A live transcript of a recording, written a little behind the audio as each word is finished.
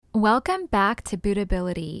Welcome back to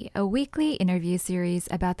Bootability, a weekly interview series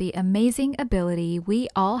about the amazing ability we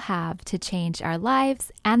all have to change our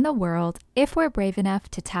lives and the world if we're brave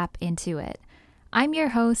enough to tap into it. I'm your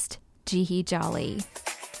host, Jihi Jolly.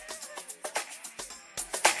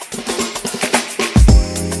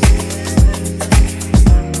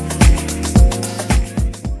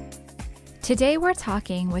 Today we're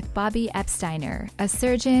talking with Bobby Epsteiner, a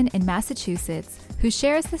surgeon in Massachusetts who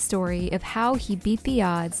shares the story of how he beat the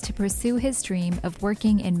odds to pursue his dream of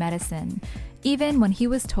working in medicine, even when he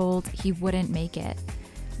was told he wouldn't make it.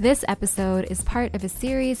 This episode is part of a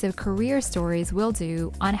series of career stories we'll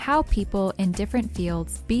do on how people in different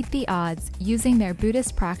fields beat the odds using their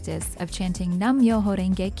Buddhist practice of chanting Nam Myoho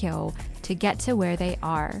Renge Kyo to get to where they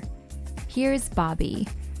are. Here's Bobby.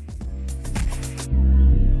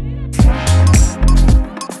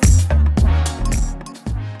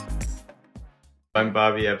 I'm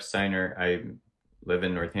Bobby Epsteiner. I live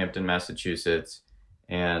in Northampton, Massachusetts,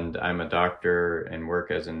 and I'm a doctor and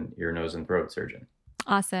work as an ear, nose, and throat surgeon.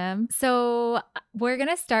 Awesome. So we're going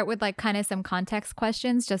to start with kind of some context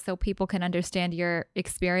questions just so people can understand your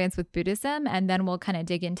experience with Buddhism, and then we'll kind of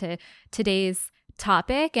dig into today's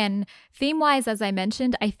topic. And theme-wise, as I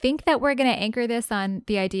mentioned, I think that we're going to anchor this on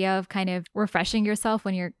the idea of kind of refreshing yourself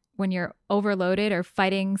when you're overloaded or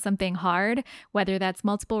fighting something hard, whether that's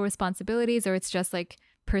multiple responsibilities or it's just like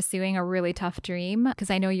pursuing a really tough dream.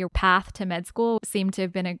 Because I know your path to med school seemed to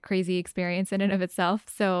have been a crazy experience in and of itself.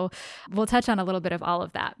 So we'll touch on a little bit of all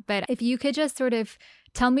of that. But if you could just sort of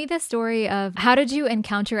tell me the story of how did you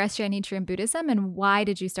encounter SJ Nichiren Buddhism and why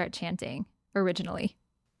did you start chanting originally?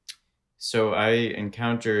 So I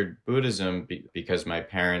encountered Buddhism because my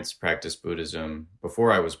parents practiced Buddhism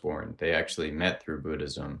before I was born. They actually met through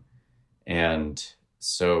Buddhism. And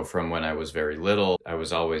so from when I was very little, I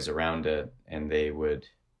was always around it, and they would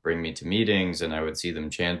bring me to meetings and I would see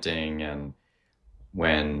them chanting. And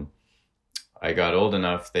when I got old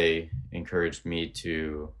enough, they encouraged me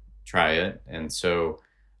to try it. And so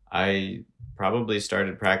I probably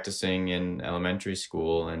started practicing in elementary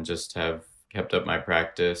school and just have kept up my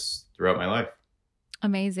practice throughout my life.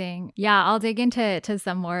 Amazing. Yeah, I'll dig into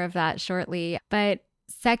some more of that shortly. But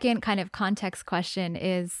second kind of context question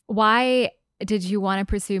is, why did you want to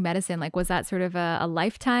pursue medicine? Like, was that sort of a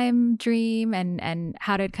lifetime dream? And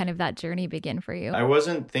how did kind of that journey begin for you? I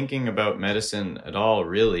wasn't thinking about medicine at all,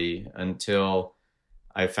 really, until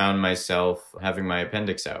I found myself having my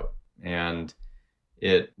appendix out. And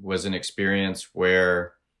it was an experience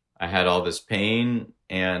where I had all this pain,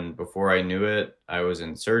 and before I knew it, I was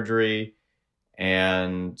in surgery,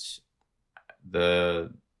 and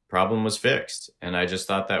the problem was fixed. And I just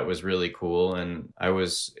thought that was really cool. And I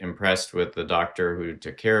was impressed with the doctor who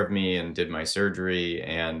took care of me and did my surgery.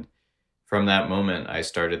 And from that moment, I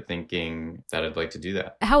started thinking that I'd like to do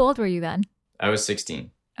that. How old were you then? I was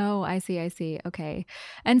 16. Oh, I see. Okay.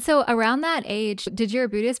 And so around that age, did your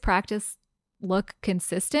Buddhist practice look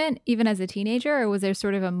consistent even as a teenager, or was there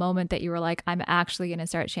sort of a moment that you were like, I'm actually going to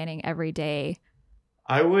start chanting every day?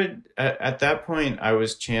 At that point, I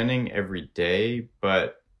was chanting every day,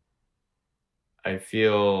 but I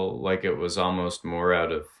feel like it was almost more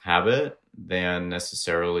out of habit than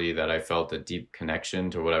necessarily that I felt a deep connection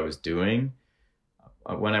to what I was doing.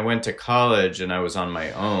 When I went to college and I was on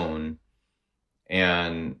my own,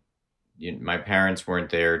 and my parents weren't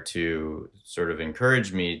there to sort of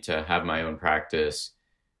encourage me to have my own practice,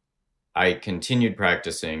 I continued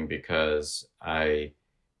practicing because I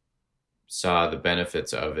saw the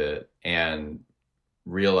benefits of it and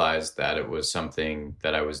realized that it was something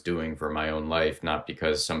that I was doing for my own life, not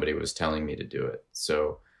because somebody was telling me to do it.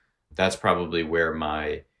 So that's probably where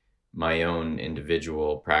my own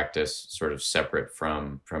individual practice, sort of separate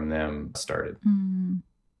from them, started.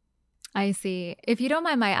 I see. If you don't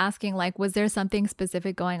mind my asking, like, was there something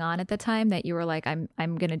specific going on at the time that you were like, I'm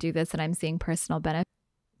going to do this and I'm seeing personal benefit?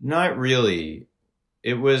 Not really.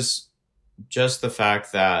 It was just the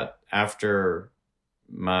fact that after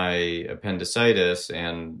my appendicitis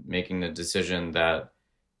and making the decision that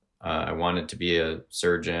I wanted to be a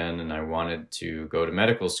surgeon and I wanted to go to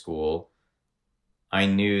medical school, I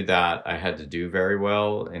knew that I had to do very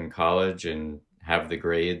well in college and have the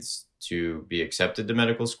grades to be accepted to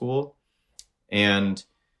medical school. And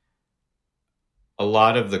a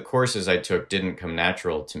lot of the courses I took didn't come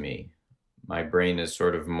natural to me. My brain is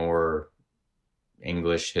sort of more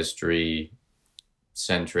English history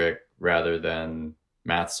centric rather than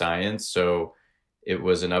math science. So it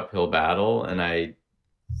was an uphill battle, and I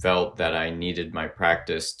felt that I needed my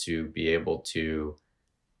practice to be able to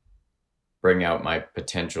bring out my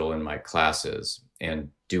potential in my classes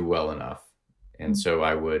and do well enough. And so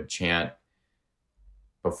I would chant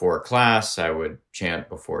before class, I would chant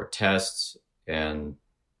before tests and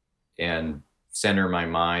center my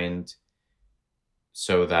mind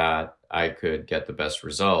so that I could get the best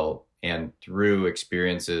result. And through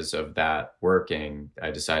experiences of that working,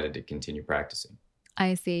 I decided to continue practicing.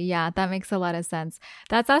 I see. Yeah, that makes a lot of sense.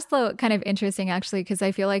 That's also kind of interesting actually, because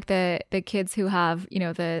I feel like the kids who have,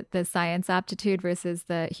 the science aptitude versus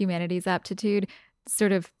the humanities aptitude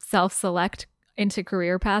sort of self-select into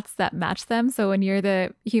career paths that match them. So when you're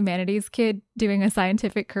the humanities kid doing a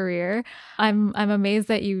scientific career, I'm amazed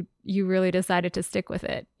that you really decided to stick with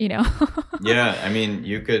it, Yeah, I mean,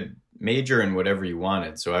 you could major in whatever you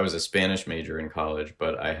wanted. So I was a Spanish major in college,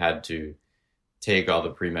 but I had to take all the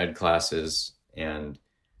pre-med classes, and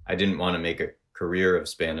I didn't want to make a career of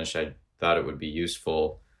Spanish. I thought it would be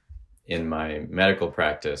useful in my medical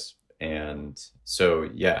practice. And so,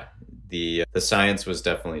 yeah, the science was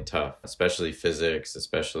definitely tough, especially physics,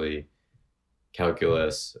 especially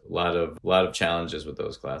calculus, a lot of challenges with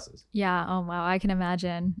those classes. Yeah. Oh, wow. I can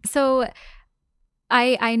imagine. So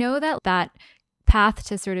I know that path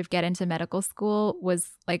to sort of get into medical school was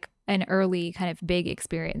like an early kind of big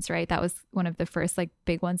experience, right? That was one of the first like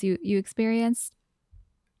big ones you experienced.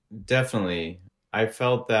 Definitely. I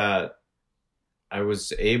felt that I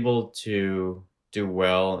was able to do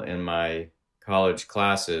well in my college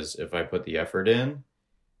classes if I put the effort in,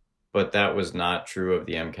 but that was not true of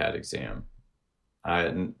the MCAT exam.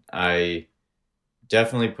 I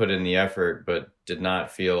definitely put in the effort, but did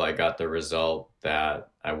not feel I got the result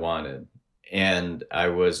that I wanted. And I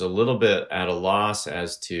was a little bit at a loss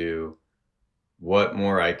as to what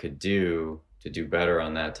more I could do to do better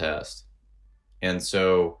on that test. And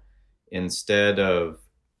so instead of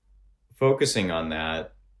focusing on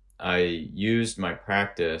that, I used my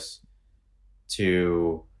practice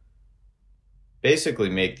to basically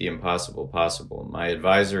make the impossible possible. My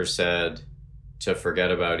advisor said to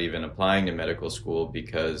forget about even applying to medical school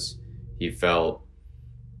because he felt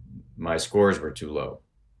my scores were too low.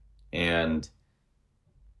 And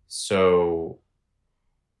so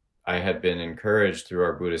I had been encouraged through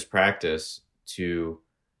our Buddhist practice to,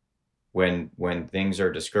 when things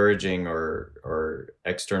are discouraging or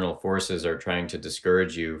external forces are trying to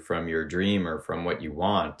discourage you from your dream or from what you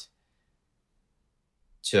want,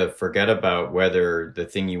 to forget about whether the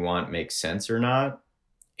thing you want makes sense or not,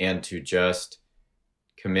 and to just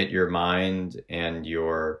commit your mind and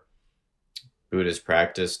your Buddhist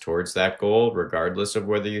practice towards that goal, regardless of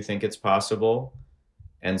whether you think it's possible.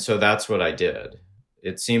 And so that's what I did.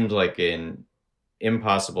 It seemed like an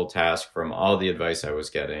impossible task from all the advice I was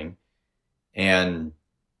getting. And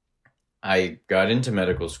I got into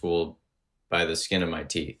medical school by the skin of my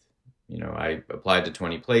teeth. I applied to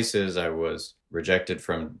 20 places. I was rejected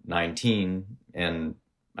from 19, and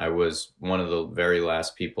I was one of the very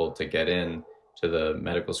last people to get in to the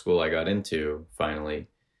medical school I got into finally.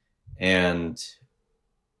 And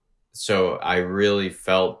so I really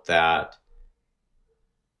felt that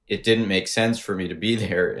it didn't make sense for me to be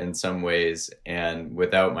there in some ways. And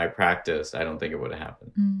without my practice, I don't think it would have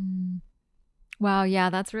happened. Wow. Yeah,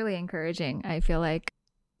 that's really encouraging. I feel like,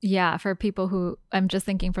 yeah, for people who, I'm just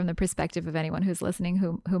thinking from the perspective of anyone who's listening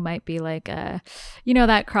who might be like,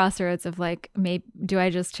 that crossroads of like, maybe do I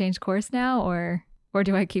just change course now or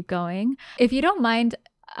do I keep going? If you don't mind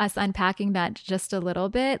us unpacking that just a little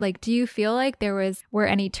bit, like, do you feel like were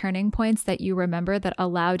any turning points that you remember that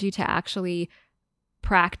allowed you to actually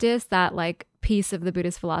practice that like piece of the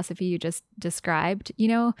Buddhist philosophy you just described,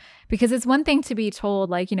 because it's one thing to be told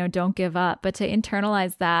like, don't give up, but to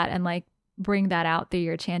internalize that and like bring that out through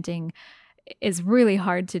your chanting is really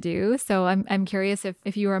hard to do. So I'm curious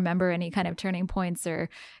if you remember any kind of turning points or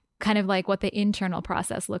kind of like what the internal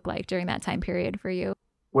process looked like during that time period for you.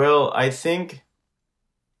 Well, I think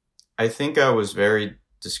I was very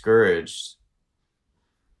discouraged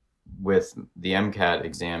with the MCAT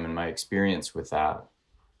exam and my experience with that.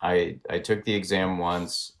 I took the exam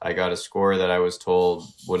once. I got a score that I was told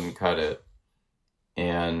wouldn't cut it.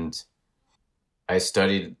 And I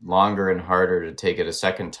studied longer and harder to take it a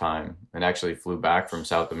second time, and actually flew back from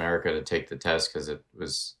South America to take the test because it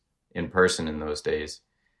was in person in those days.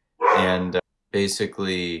 And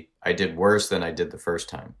basically, I did worse than I did the first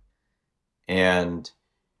time. And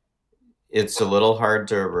it's a little hard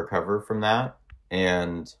to recover from that.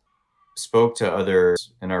 And spoke to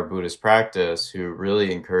others in our Buddhist practice who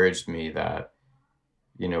really encouraged me that,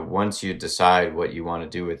 once you decide what you want to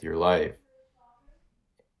do with your life,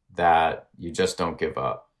 that you just don't give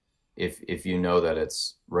up if you know that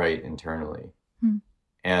it's right internally.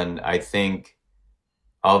 And I think,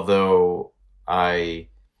 although I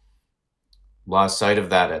lost sight of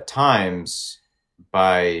that at times,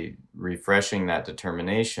 by refreshing that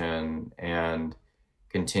determination and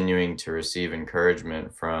continuing to receive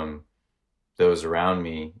encouragement from those around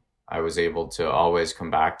me, I was able to always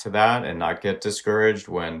come back to that and not get discouraged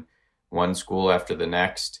when one school after the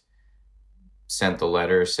next sent the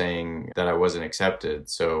letter saying that I wasn't accepted.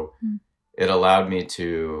 So it allowed me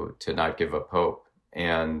to not give up hope.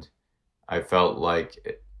 And I felt like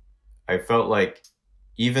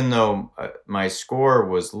even though my score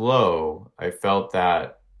was low, I felt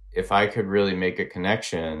that if I could really make a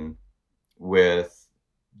connection with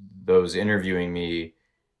those interviewing me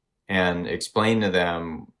and explain to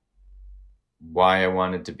them why I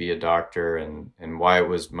wanted to be a doctor and why it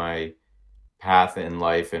was my path in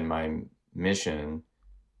life and my mission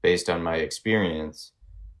based on my experience,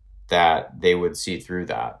 that they would see through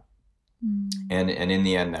that. And in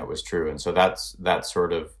the end, that was true. And so that's that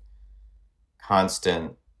sort of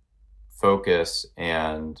constant focus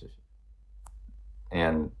and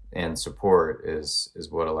support is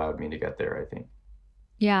what allowed me to get there, I think.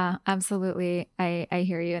 Yeah, absolutely. I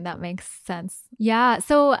hear you, and that makes sense. Yeah.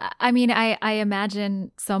 So, I mean, I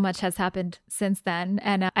imagine so much has happened since then,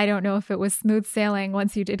 and I don't know if it was smooth sailing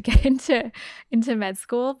once you did get into med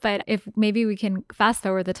school, but if maybe we can fast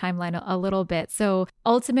forward the timeline a little bit. So,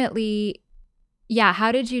 ultimately, yeah,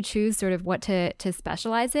 how did you choose sort of what to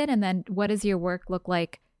specialize in, and then what does your work look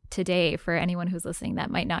like today for anyone who's listening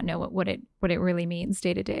that might not know what it really means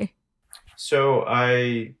day to day? So,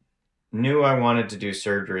 I knew I wanted to do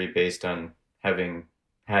surgery based on having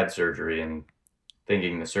had surgery and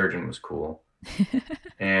thinking the surgeon was cool.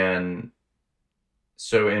 And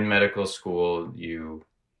so in medical school, you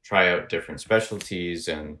try out different specialties,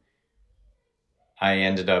 and I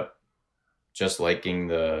ended up just liking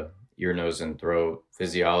the ear, nose, and throat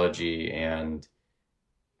physiology and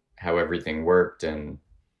how everything worked. And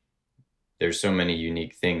there's so many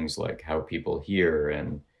unique things like how people hear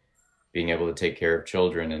and being able to take care of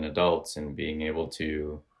children and adults and being able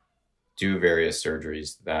to do various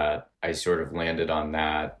surgeries that I sort of landed on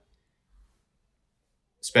that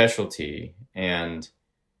specialty. And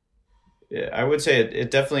I would say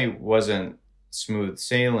it definitely wasn't smooth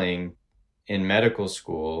sailing in medical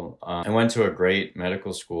school. I went to a great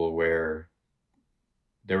medical school where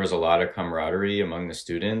there was a lot of camaraderie among the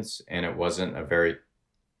students, and it wasn't a very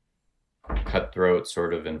cutthroat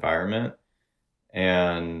sort of environment.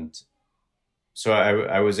 And so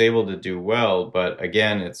I was able to do well, but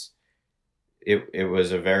again, it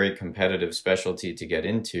was a very competitive specialty to get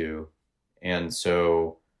into. And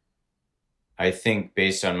so I think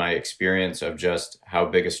based on my experience of just how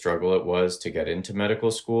big a struggle it was to get into medical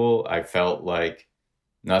school, I felt like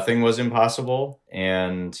nothing was impossible.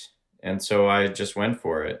 And so I just went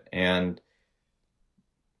for it. And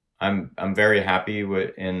I'm very happy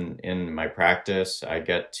in my practice. I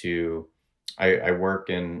work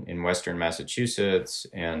in Western Massachusetts,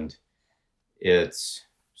 and it's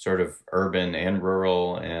sort of urban and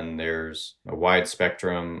rural, and there's a wide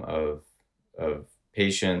spectrum of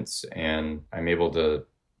patients, and I'm able to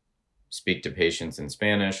speak to patients in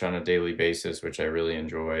Spanish on a daily basis, which I really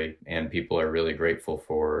enjoy, and people are really grateful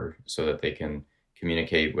for, so that they can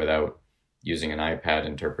communicate without using an iPad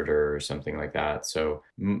interpreter or something like that. So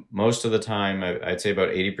most of the time, I'd say about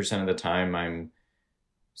 80% of the time, I'm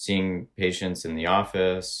seeing patients in the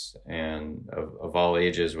office and of all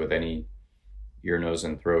ages with any ear, nose,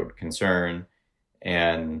 and throat concern,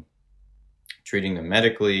 and treating them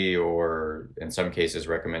medically, or in some cases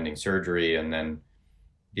recommending surgery. And then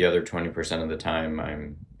the other 20% of the time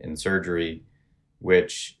I'm in surgery,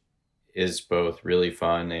 which is both really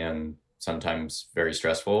fun and sometimes very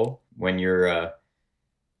stressful. When you're a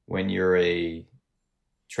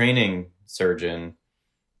training surgeon,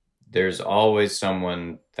 there's always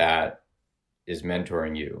someone that is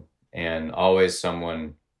mentoring you, and always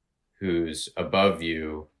someone who's above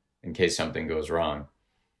you in case something goes wrong.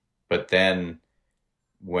 But then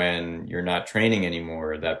when you're not training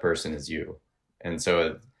anymore, that person is you. And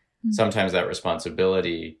so sometimes that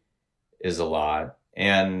responsibility is a lot.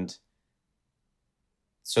 And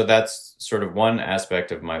so that's sort of one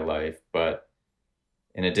aspect of my life. But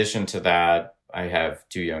in addition to that, I have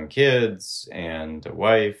 2 young kids and a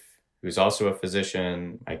wife who's also a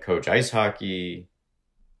physician. I coach ice hockey,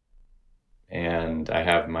 and I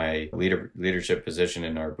have my leadership position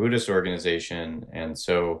in our Buddhist organization. And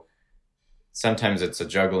so sometimes it's a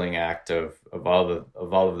juggling act of all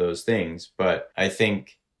of those things. But I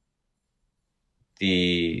think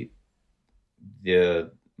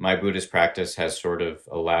my Buddhist practice has sort of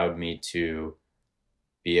allowed me to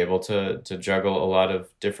be able to juggle a lot of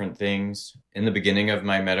different things. In the beginning of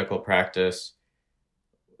my medical practice,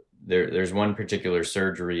 there's one particular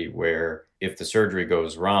surgery where if the surgery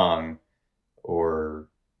goes wrong, or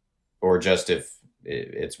just if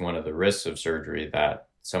it's one of the risks of surgery, that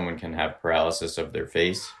someone can have paralysis of their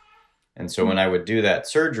face. And so when I would do that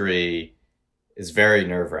surgery, it's very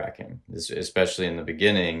nerve-wracking, especially in the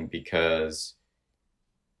beginning, because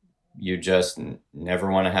you just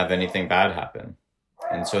never want to have anything bad happen.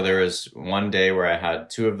 And so there was one day where I had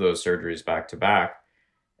two of those surgeries back to back,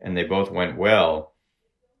 and they both went well.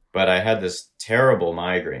 But I had this terrible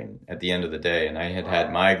migraine at the end of the day, and I had had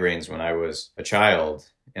migraines when I was a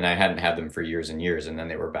child, and I hadn't had them for years and years, and then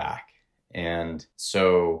they were back. And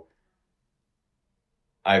so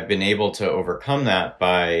I've been able to overcome that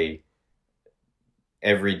by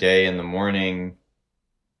every day in the morning,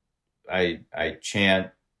 I chant.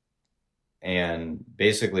 And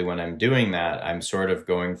basically when I'm doing that, I'm sort of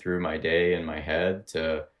going through my day in my head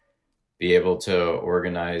to be able to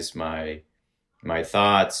organize my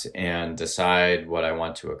thoughts and decide what I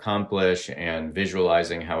want to accomplish, and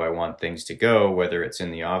visualizing how I want things to go, whether it's in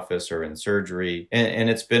the office or in surgery. And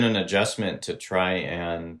it's been an adjustment to try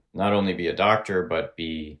and not only be a doctor, but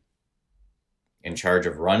be in charge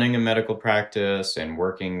of running a medical practice and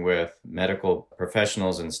working with medical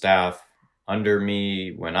professionals and staff under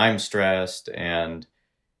me when I'm stressed. And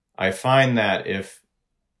I find that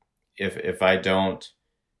if I don't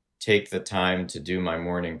take the time to do my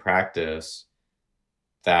morning practice,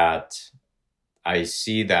 that I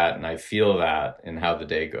see that and I feel that in how the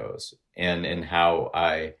day goes and in how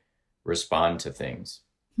I respond to things.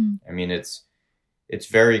 I mean, it's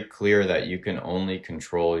very clear that you can only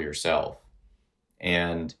control yourself,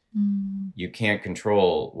 and you can't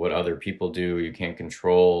control what other people do. You can't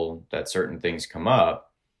control that certain things come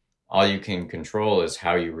up. All you can control is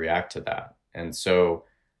how you react to that. And so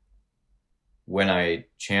when I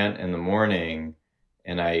chant in the morning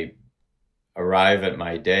and I arrive at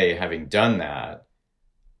my day having done that,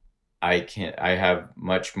 I have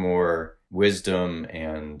much more wisdom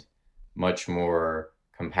and much more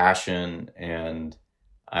compassion, and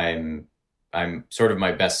I'm sort of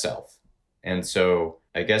my best self. And so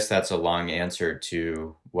I guess that's a long answer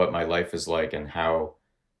to what my life is like and how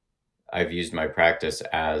I've used my practice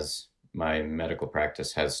as my medical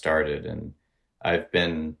practice has started. And I've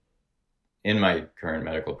been in my current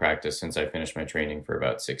medical practice since I finished my training for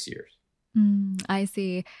about 6 years. I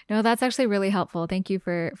see. No, that's actually really helpful. Thank you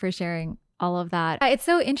for sharing all of that. It's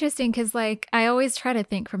so interesting because like I always try to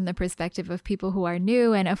think from the perspective of people who are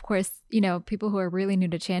new. And of course, you know, people who are really new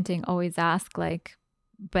to chanting always ask like,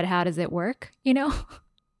 but how does it work? You know?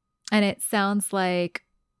 And it sounds like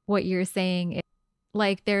what you're saying is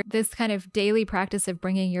like this kind of daily practice of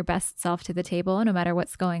bringing your best self to the table, no matter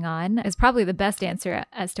what's going on, is probably the best answer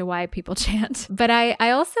as to why people chant. But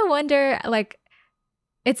I also wonder, like,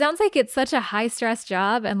 it sounds like it's such a high stress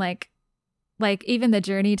job, and like even the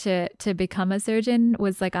journey to become a surgeon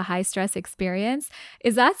was like a high stress experience.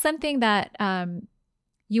 Is that something that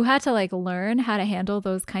you had to like learn how to handle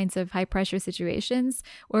those kinds of high pressure situations,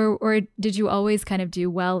 or did you always kind of do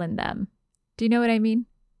well in them? Do you know what I mean?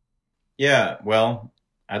 Yeah, well,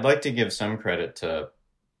 I'd like to give some credit to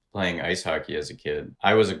playing ice hockey as a kid.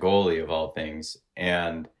 I was a goalie of all things,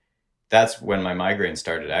 and that's when my migraine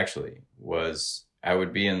started actually. Was I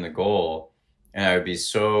would be in the goal and I would be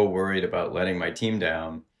so worried about letting my team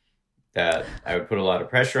down that I would put a lot of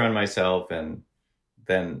pressure on myself, and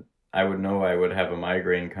then I would know I would have a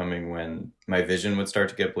migraine coming when my vision would start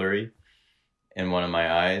to get blurry in one of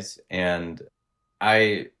my eyes. And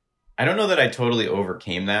I don't know that I totally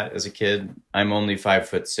overcame that as a kid. I'm only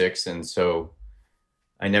 5'6", and so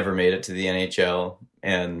I never made it to the NHL,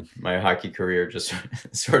 and my hockey career just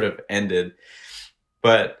sort of ended.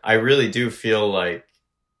 But I really do feel like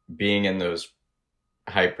being in those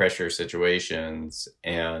high pressure situations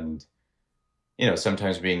and, you know,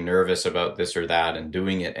 sometimes being nervous about this or that and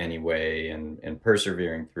doing it anyway and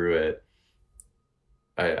persevering through it.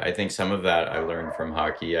 I think some of that I learned from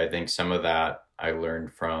hockey. I think some of that I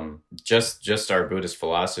learned from just our Buddhist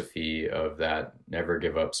philosophy of that never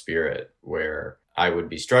give up spirit, where I would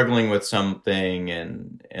be struggling with something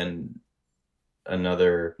and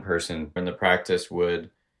another person in the practice would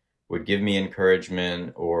give me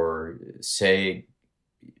encouragement or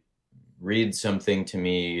read something to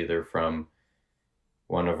me either from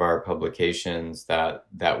one of our publications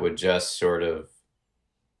that would just sort of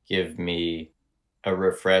give me a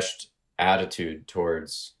refreshed attitude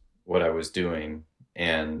towards what I was doing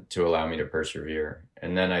and to allow me to persevere.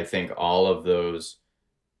 And then I think all of those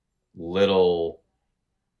little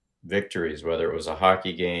victories, whether it was a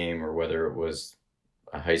hockey game or whether it was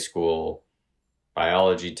a high school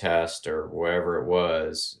biology test or wherever it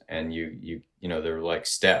was, and you know, there were like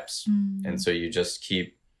steps. And so you just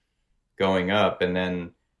keep going up. And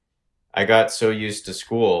then I got so used to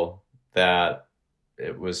school that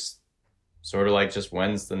it was sort of like, just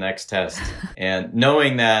when's the next test? And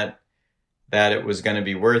knowing that it was going to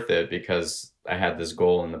be worth it, because I had this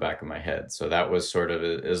goal in the back of my head. So that was sort of,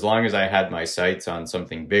 as long as I had my sights on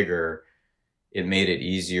something bigger, it made it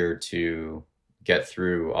easier to get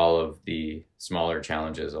through all of the smaller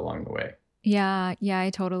challenges along the way. Yeah, yeah, I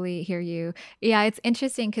totally hear you. Yeah, it's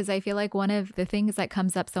interesting because I feel like one of the things that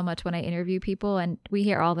comes up so much when I interview people, and we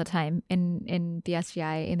hear all the time in the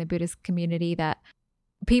SGI, in the Buddhist community, that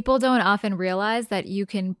people don't often realize that you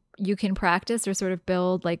can practice or sort of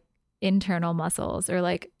build like internal muscles or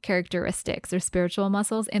like characteristics or spiritual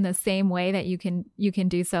muscles in the same way that you can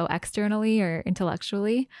do so externally or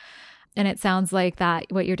intellectually. And it sounds like that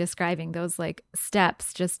what you're describing, those like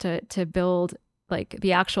steps just to build like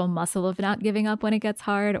the actual muscle of not giving up when it gets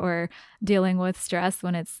hard, or dealing with stress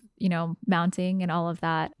when it's, mounting and all of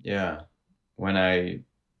that. Yeah. When I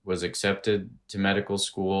was accepted to medical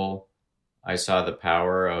school, I saw the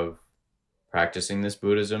power of practicing this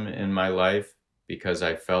Buddhism in my life, because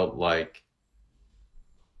I felt like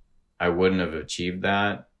I wouldn't have achieved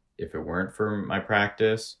that if it weren't for my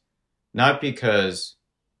practice. Not because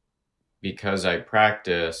I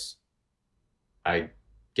practice, I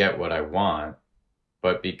get what I want,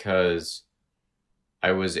 but because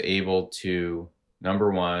I was able to,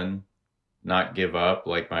 number one, not give up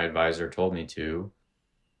like my advisor told me to.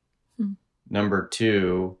 Number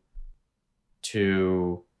two,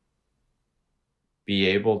 to be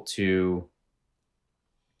able to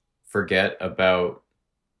forget about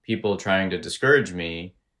people trying to discourage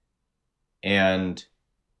me and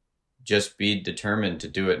just be determined to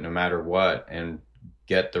do it no matter what, and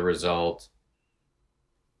get the result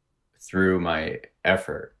through my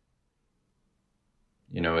effort.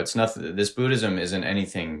 It's nothing, this Buddhism isn't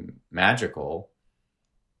anything magical.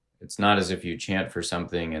 It's not as if you chant for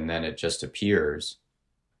something and then it just appears.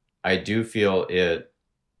 I do feel it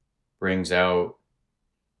brings out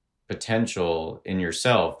potential in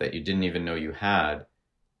yourself that you didn't even know you had,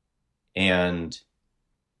 and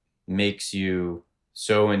makes you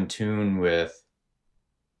so in tune with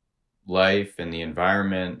life and the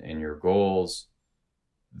environment and your goals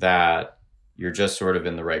that you're just sort of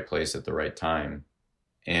in the right place at the right time,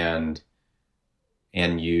 and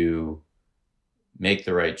you make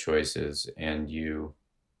the right choices, and you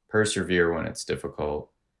persevere when it's difficult.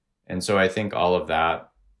 And so I think all of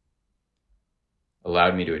that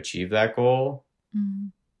allowed me to achieve that goal.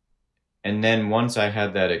 And then once I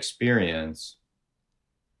had that experience,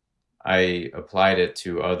 I applied it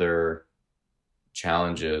to other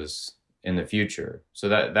challenges in the future. So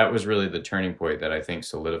that was really the turning point that I think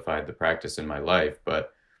solidified the practice in my life.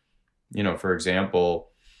 But, for example,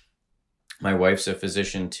 my wife's a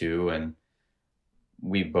physician too, and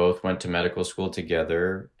we both went to medical school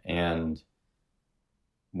together. And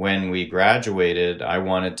when we graduated, I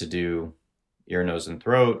wanted to do ear, nose, and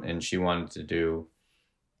throat, and she wanted to do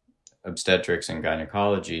obstetrics and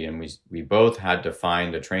gynecology. And we both had to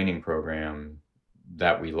find a training program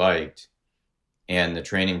that we liked, and the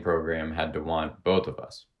training program had to want both of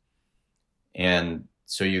us. And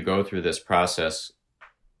so you go through this process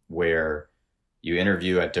where you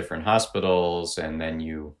interview at different hospitals, and then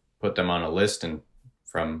you put them on a list, and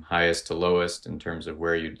from highest to lowest in terms of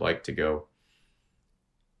where you'd like to go.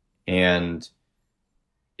 And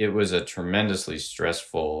it was a tremendously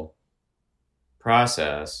stressful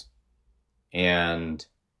process, and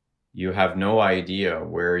you have no idea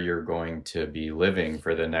where you're going to be living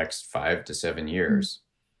for the next 5 to 7 years.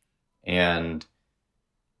 And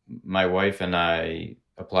my wife and I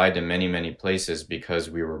applied to many, many places because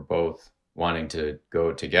we were both wanting to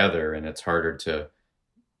go together, and it's harder to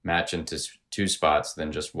match into 2 spots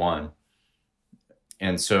than just one.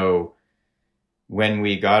 And so when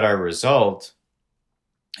we got our result,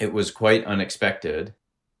 it was quite unexpected,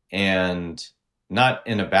 and not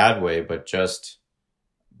in a bad way, but just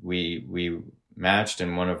we matched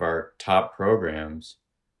in one of our top programs,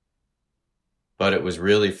 but it was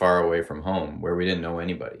really far away from home where we didn't know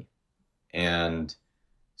anybody. And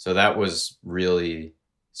so that was really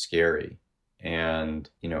scary, and,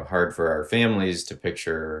 hard for our families to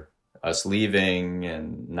picture us leaving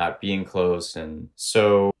and not being close. And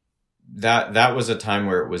so that was a time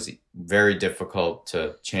where it was very difficult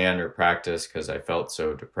to chant or practice because I felt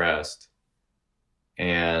so depressed.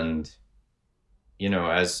 And,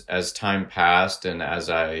 as time passed, and as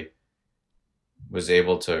I was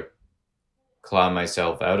able to claw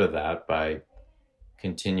myself out of that by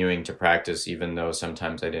continuing to practice, even though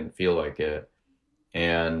sometimes I didn't feel like it,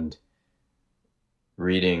 and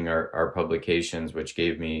reading our publications, which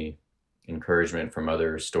gave me encouragement from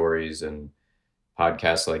other stories and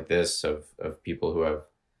podcasts like this of people who have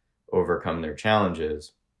overcome their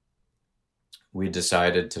challenges, we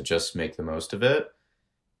decided to just make the most of it.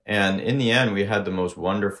 And in the end, we had the most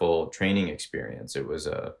wonderful training experience. It was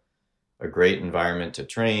a great environment to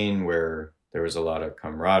train where there was a lot of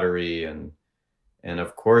camaraderie and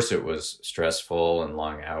of course it was stressful and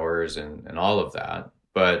long hours and all of that.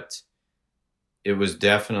 But it was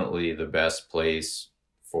definitely the best place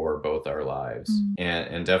for both our lives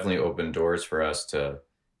and definitely opened doors for us to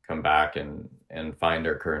come back and find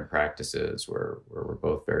our current practices where we're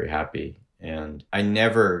both very happy. And I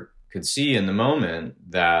never could see in the moment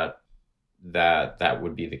that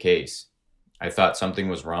would be the case. I thought something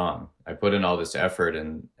was wrong. I put in all this effort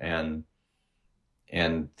and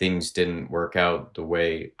things didn't work out the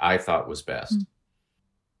way I thought was best.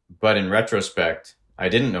 But in retrospect, I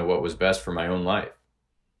didn't know what was best for my own life.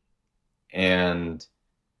 And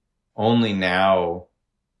only now,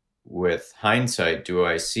 with hindsight, do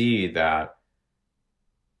I see that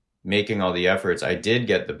making all the efforts, I did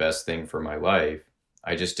get the best thing for my life.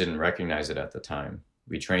 I just didn't recognize it at the time.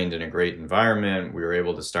 We trained in a great environment. We were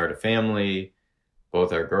able to start a family.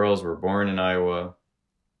 Both our girls were born in Iowa,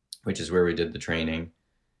 which is where we did the training.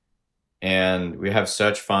 And we have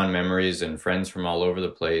such fond memories and friends from all over the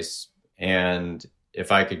place. And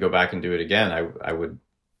if I could go back and do it again, I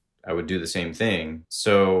would do the same thing.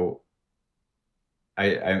 So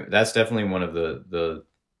I that's definitely one of the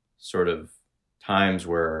sort of times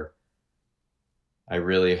where I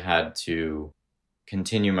really had to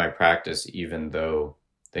continue my practice, even though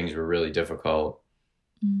things were really difficult.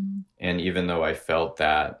 And even though I felt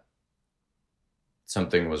that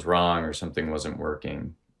something was wrong or something wasn't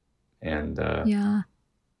working. And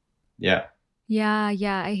Yeah,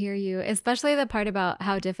 yeah. I hear you. Especially the part about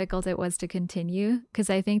how difficult it was to continue. Because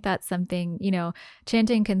I think that's something,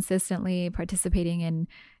 chanting consistently, participating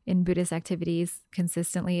in Buddhist activities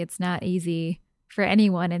consistently, it's not easy for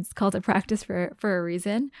anyone. It's called a practice for a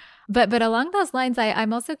reason. But along those lines,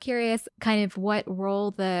 I'm also curious kind of what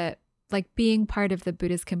role being part of the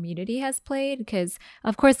Buddhist community has played. Because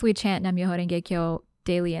of course we chant Nam-myoho Renge Kyo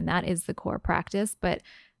daily, and that is the core practice. But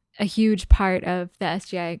a huge part of the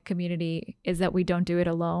SGI community is that we don't do it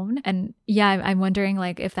alone. And yeah, I'm wondering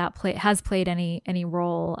if that has played any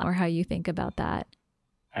role, or how you think about that.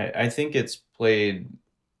 I think it's played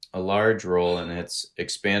a large role, and it's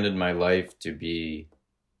expanded my life to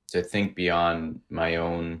think beyond my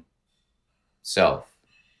own self.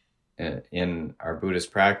 In our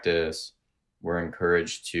Buddhist practice, we're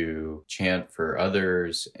encouraged to chant for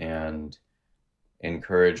others and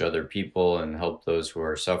encourage other people and help those who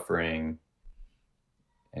are suffering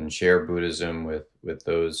and share Buddhism with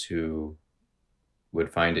those who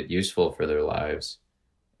would find it useful for their lives.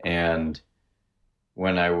 And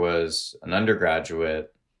when I was an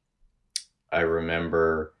undergraduate, I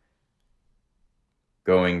remember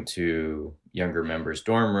going to younger members'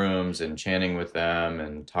 dorm rooms and chanting with them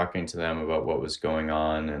and talking to them about what was going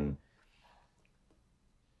on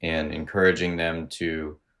and encouraging them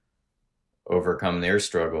to overcome their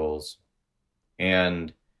struggles.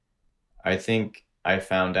 And I think I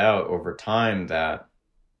found out over time that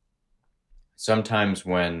sometimes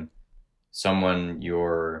when someone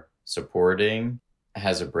you're supporting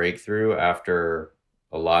has a breakthrough after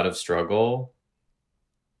a lot of struggle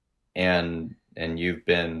and you've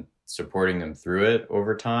been supporting them through it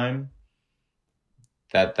over time,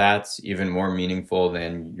 that's even more meaningful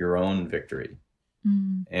than your own victory.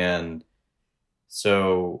 And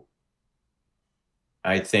so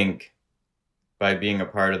I think by being a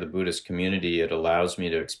part of the Buddhist community, it allows me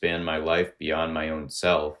to expand my life beyond my own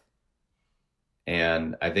self.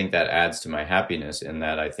 And I think that adds to my happiness, in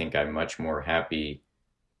that I think I'm much more happy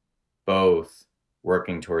both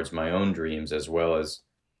working towards my own dreams as well as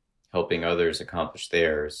helping others accomplish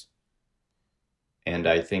theirs. And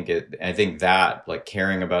I think that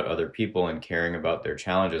caring about other people and caring about their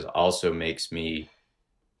challenges also makes me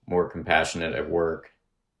more compassionate at work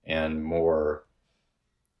and more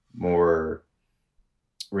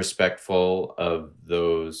respectful of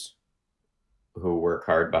those who work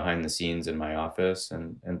hard behind the scenes in my office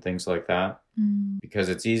and things like that. Because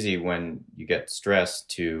it's easy when you get stressed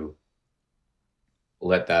to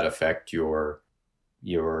let that affect your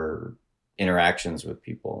interactions with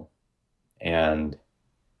people. And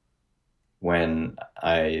when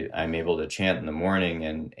I'm able to chant in the morning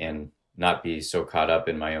and not be so caught up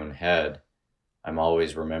in my own head, I'm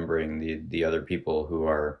always remembering the other people who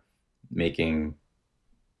are making,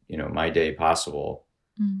 my day possible.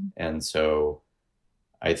 And so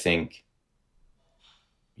I think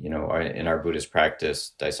in our Buddhist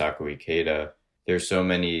practice, Daisaku Ikeda, there's so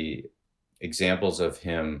many examples of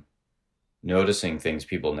him noticing things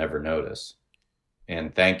people never notice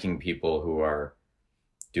and thanking people who are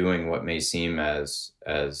doing what may seem as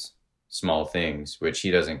small things, which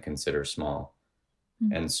he doesn't consider small.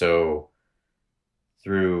 Mm-hmm. And so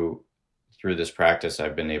through this practice,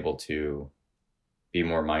 I've been able to be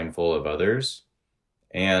more mindful of others.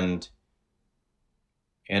 And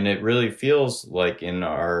it really feels like in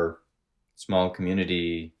our small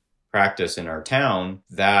community practice in our town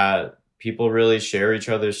that people really share each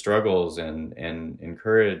other's struggles and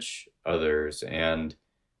encourage others. And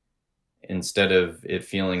instead of it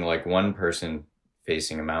feeling like one person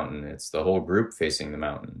facing a mountain, it's the whole group facing the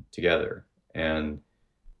mountain together. And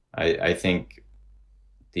I think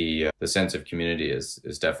the sense of community is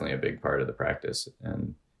definitely a big part of the practice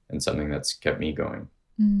and something that's kept me going.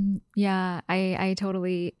 Yeah, I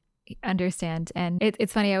totally understand. And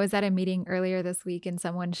it's funny, I was at a meeting earlier this week and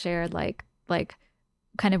someone shared like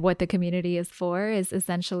kind of what the community is for is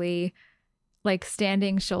essentially like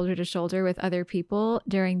standing shoulder to shoulder with other people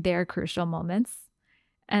during their crucial moments.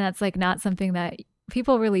 And that's like not something that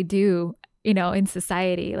people really do, in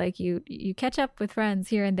society. Like you catch up with friends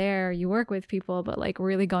here and there, you work with people, but like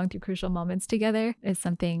really going through crucial moments together is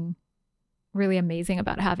something really amazing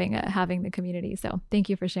about having the community. So thank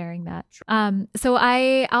you for sharing that. So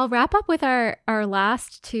I'll wrap up with our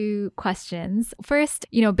last two questions. First,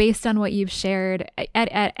 based on what you've shared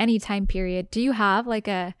at any time period, do you have like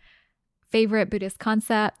a favorite Buddhist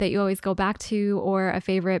concept that you always go back to, or a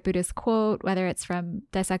favorite Buddhist quote, whether it's from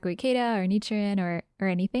Daisaku Ikeda or Nichiren or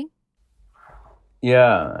anything?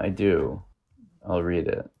 Yeah, I do. I'll read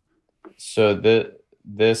it. So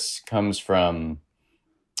this comes from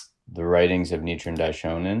the writings of Nichiren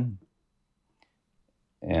Daishonin,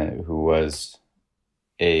 who was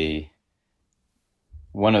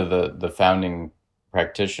one of the founding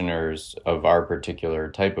practitioners of our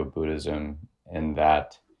particular type of Buddhism, in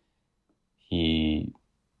that he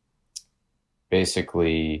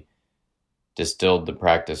basically distilled the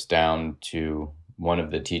practice down to one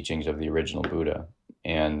of the teachings of the original Buddha.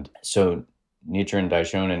 And so Nichiren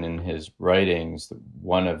Daishonin, in his writings,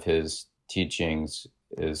 one of his teachings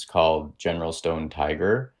is called General Stone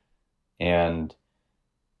Tiger. And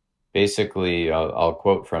basically, I'll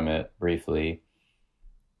quote from it briefly.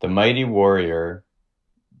 The mighty warrior,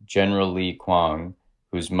 General Li Kuang,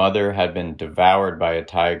 whose mother had been devoured by a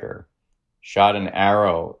tiger, shot an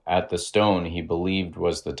arrow at the stone he believed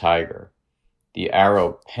was the tiger. The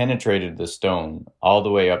arrow penetrated the stone all the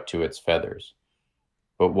way up to its feathers.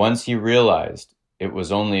 But once he realized it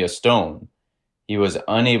was only a stone, he was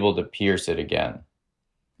unable to pierce it again.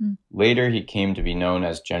 Later, he came to be known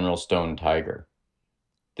as General Stone Tiger.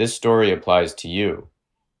 This story applies to you.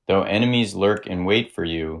 Though enemies lurk in wait for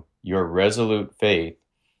you, your resolute faith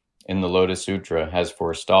in the Lotus Sutra has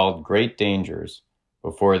forestalled great dangers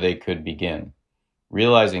before they could begin.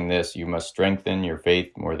 Realizing this, you must strengthen your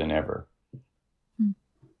faith more than ever.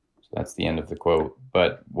 So that's the end of the quote.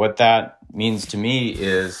 But what that means to me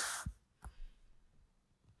is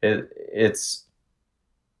it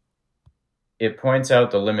points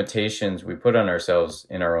out the limitations we put on ourselves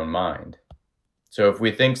in our own mind. So if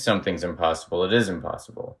we think something's impossible, it is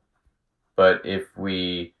impossible. But if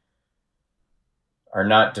we are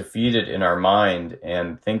not defeated in our mind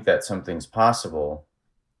and think that something's possible,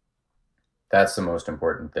 that's the most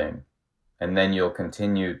important thing. And then you'll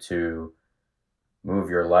continue to move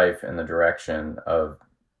your life in the direction of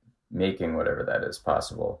making whatever that is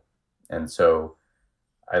possible. And so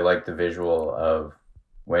I like the visual of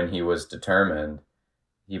when he was determined,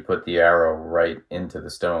 he put the arrow right into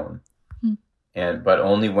the stone. But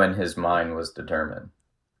only when his mind was determined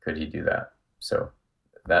could he do that. So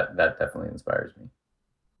that definitely inspires me.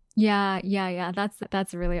 Yeah.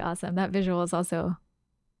 That's really awesome. That visual is also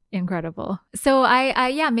incredible. So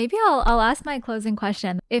maybe I'll ask my closing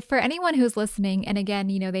question. If for anyone who's listening, and again,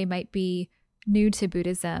 they might be new to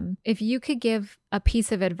Buddhism, if you could give a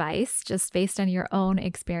piece of advice just based on your own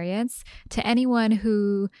experience to anyone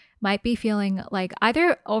who might be feeling like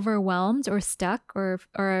either overwhelmed or stuck or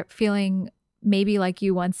feeling maybe like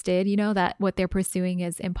you once did, that what they're pursuing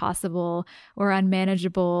is impossible or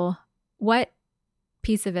unmanageable, what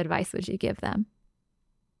piece of advice would you give them?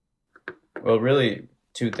 Well, really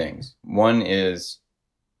two things. One is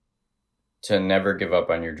to never give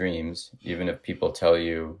up on your dreams, even if people tell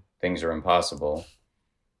you things are impossible.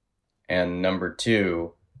 And number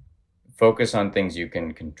two, focus on things you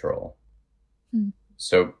can control.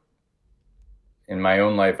 So in my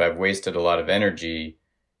own life, I've wasted a lot of energy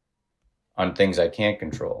on things I can't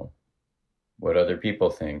control. What other people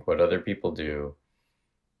think, what other people do.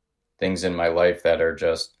 things in my life that are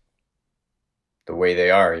just the way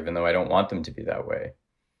they are, even though I don't want them to be that way.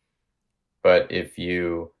 But if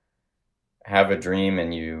you have a dream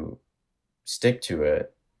and you stick to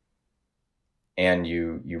it, and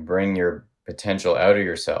you bring your potential out of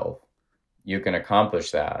yourself, you can accomplish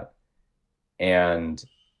that. And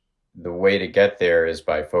the way to get there is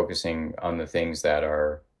by focusing on the things that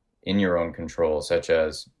are in your own control, such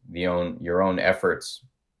as your own efforts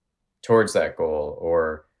towards that goal,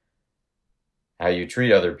 or how you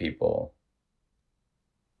treat other people.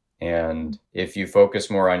 And if you focus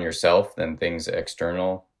more on yourself than things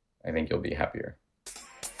external, I think you'll be happier.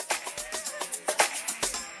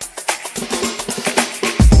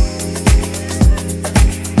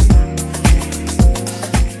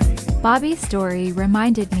 Bobby's story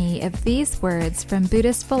reminded me of these words from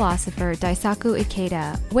Buddhist philosopher Daisaku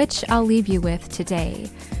Ikeda, which I'll leave you with today.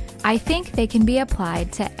 I think they can be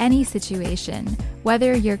applied to any situation,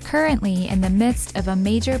 whether you're currently in the midst of a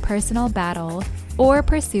major personal battle or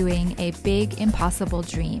pursuing a big, impossible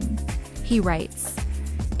dream. He writes,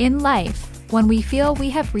 "In life, when we feel we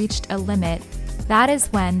have reached a limit, that is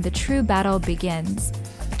when the true battle begins.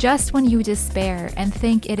 Just when you despair and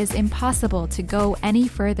think it is impossible to go any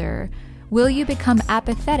further, will you become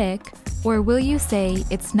apathetic, or will you say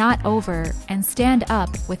it's not over and stand up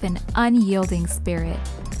with an unyielding spirit?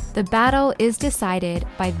 The battle is decided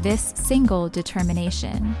by this single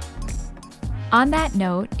determination." On that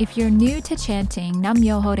note, if you're new to chanting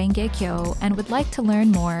Nam-myoho Renge Kyo and would like to learn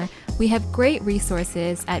more, we have great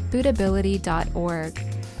resources at buddhability.org.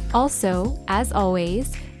 Also, as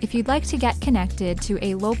always, if you'd like to get connected to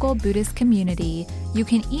a local Buddhist community, you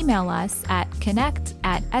can email us at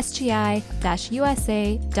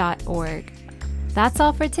connect@sgi-usa.org. That's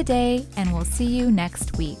all for today, and we'll see you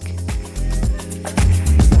next week.